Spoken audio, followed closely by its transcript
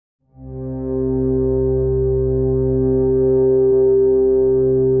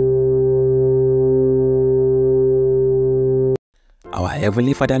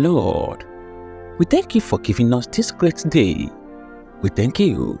Heavenly Father, Lord, we thank you for giving us this great day. We thank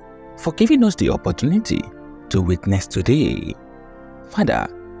you for giving us the opportunity to witness today. Father,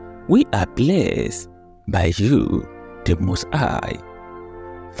 we are blessed by you, the Most High.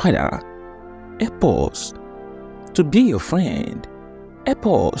 Father, help us to be your friend. Help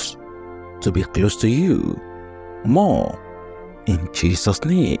us to be close to you more. In Jesus'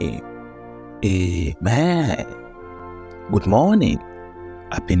 name, amen. Good morning.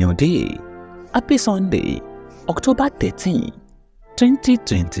 Happy New Day. Happy Sunday, October 13,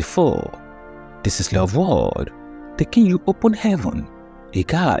 2024. This is Love Word, taking you open heaven, a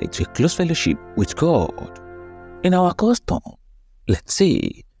guide to a close fellowship with God. In our custom, let's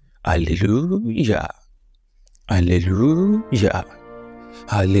say, Hallelujah, Hallelujah,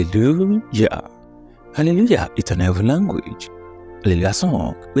 Hallelujah. Hallelujah is an every language. Hallelujah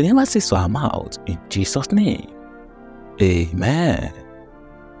song we never cease to our mouth in Jesus' name. Amen.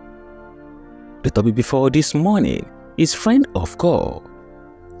 The topic before this morning is friend of God.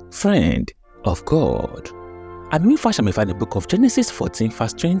 Friend of God. And we first shall find the book of Genesis 14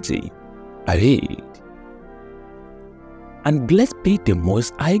 verse 20. I read. And blessed be the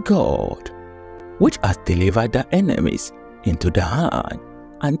Most High God, which has delivered the enemies into the hand,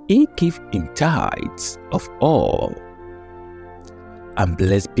 and he gave him tithes of all. And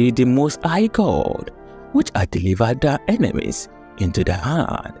blessed be the Most High God, which has delivered the enemies into the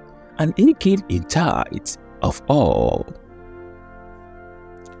hand, and he gave him tithes of all.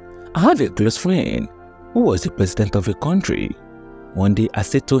 I have a close friend who was the president of a country. One day I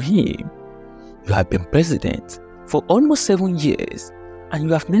said to him, "You have been president for almost 7 years, and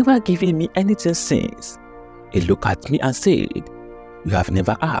you have never given me anything since." He looked at me and said, "You have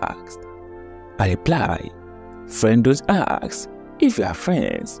never asked." I replied, "Friend don't ask. If you are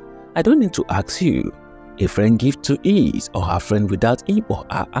friends, I don't need to ask you. A friend gives to his or her friend without him or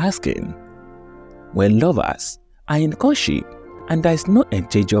her asking." When lovers are in courtship and there is no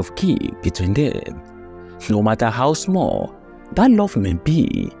exchange of gift between them, no matter how small that love may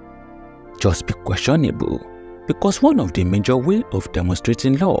be, just be questionable, because one of the major ways of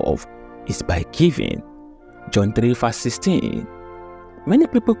demonstrating love is by giving. John 3 verse 16. Many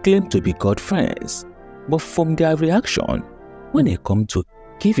people claim to be God friends, but from their reaction when they come to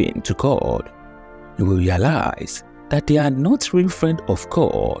giving to God, you will realize that they are not real friends of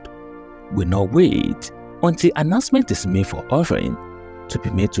God. We not wait until announcement is made for offering to be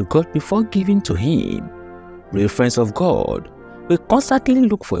made to God before giving to Him. Real friends of God will constantly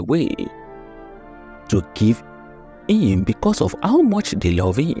look for a way to give Him because of how much they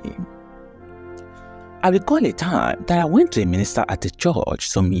love Him. I recall a time that I went to a minister at a church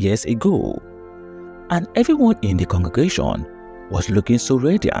some years ago, and everyone in the congregation was looking so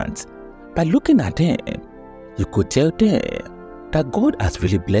radiant. By looking at them, you could tell them that God has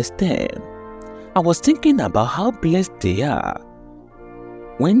really blessed them. I was thinking about how blessed they are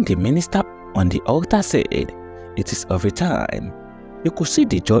when the minister on the altar said, "It is every time." You could see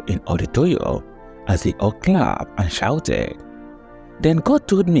the joy in auditorium as they all clapped and shouted. Then God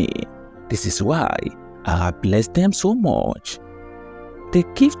told me, "This is why I have blessed them so much. They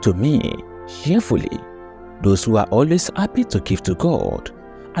give to me cheerfully. Those who are always happy to give to God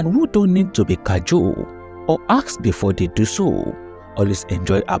and who don't need to be cajoled or asked before they do so, always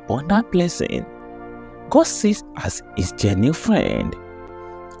enjoy abundant blessing." God sees as his genuine friend,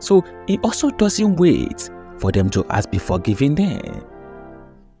 so he also doesn't wait for them to ask before giving them.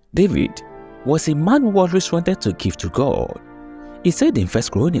 David was a man who always wanted to give to God. He said in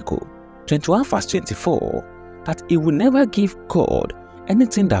 1 Chronicles 21 verse 24 that he would never give God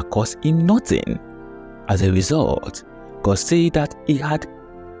anything that cost him nothing. As a result, God said that he had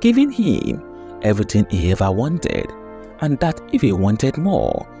given him everything he ever wanted, and that if he wanted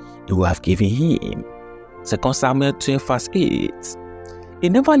more, he would have given him. 2 Samuel 12 verse 8. He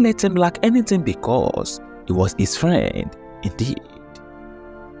never let him lack anything because he was his friend. Indeed,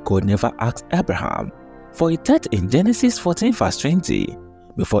 God never asked Abraham for a tithe in Genesis 14 verse 20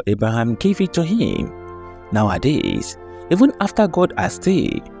 before Abraham gave it to him. Nowadays, even after God has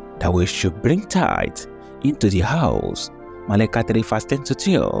said that we should bring tithe into the house, Malachi 3 verse 10 to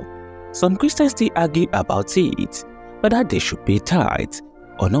 12, some Christians still argue about it, whether they should pay tithe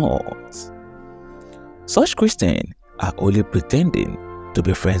or not. Such Christians are only pretending to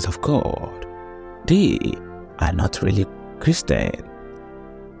be friends of God. They are not really Christian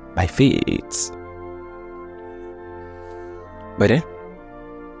by faith. But then,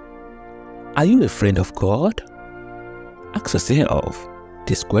 are you a friend of God? Ask yourself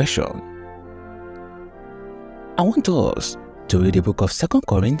this question. I want us to read the book of 2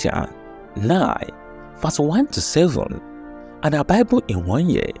 Corinthians 9 verse 1 to 7. and our Bible in 1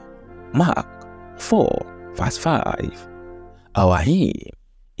 year, Mark 4 verse 5. Our hymn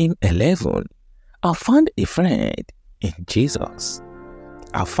in 11, I found a friend in Jesus.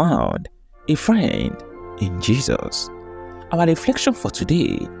 I found a friend in Jesus. Our reflection for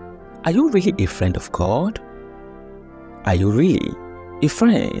today, are you really a friend of God? Are you really a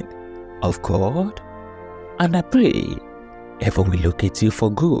friend of God? And I pray heaven will locate you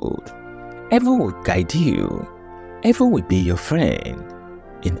for good. Heaven will guide you. Heaven will be your friend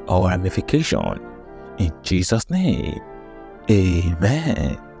in all ramifications. In Jesus' name,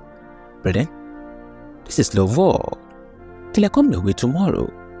 amen. Brethren, this is Love World. Till I come your way tomorrow,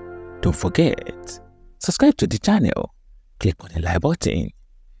 don't forget, subscribe to the channel, click on the like button,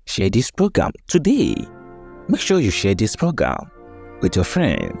 share this program today. Make sure you share this program with your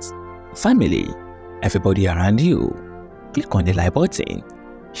friends, family, everybody around you. Click on the like button,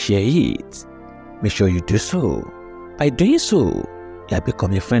 share it. Make sure you do so. By doing so, you have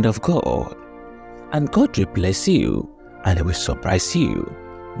become a friend of God. And God will bless you and He will surprise you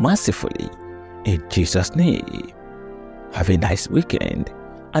mercifully in Jesus' name. Have a nice weekend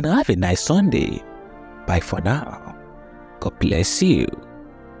and have a nice Sunday. Bye for now. God bless you.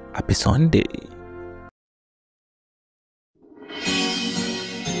 Happy Sunday.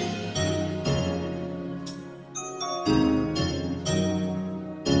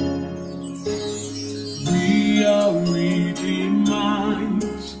 We are redeemed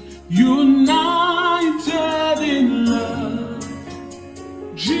minds, united in love.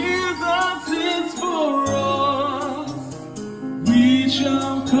 Jesus is for us. We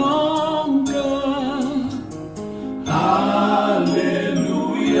shall conquer.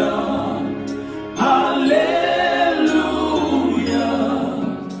 Hallelujah. Hallelujah.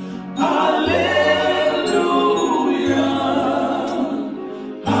 Hallelujah.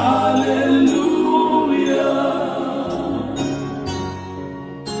 Hallelujah.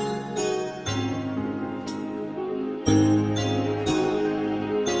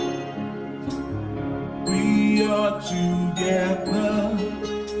 We are together,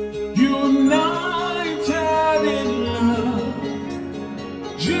 united in love.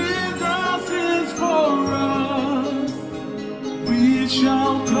 Jesus is for us. We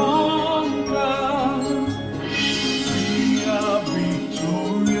shall conquer. We are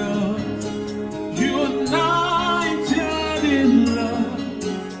victorious, united in love.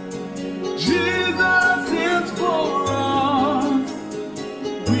 Jesus is for us.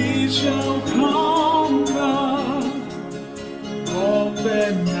 We shall conquer. All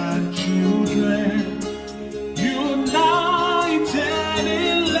men and children, united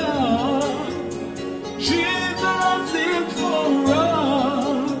in love. Jesus is for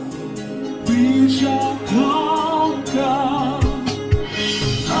us. We shall conquer.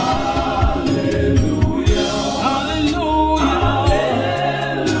 Hallelujah. Hallelujah.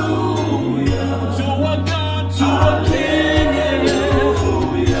 Hallelujah. To our God, to our King.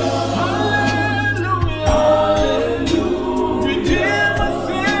 Hallelujah. Hallelujah. Redeemer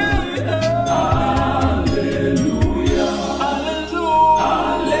sing. Hallelujah.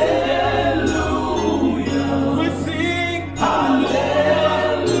 Hallelujah. We sing.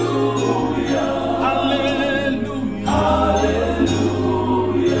 Hallelujah. Hallelujah.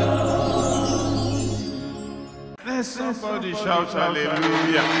 Let somebody shout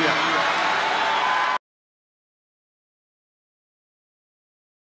hallelujah.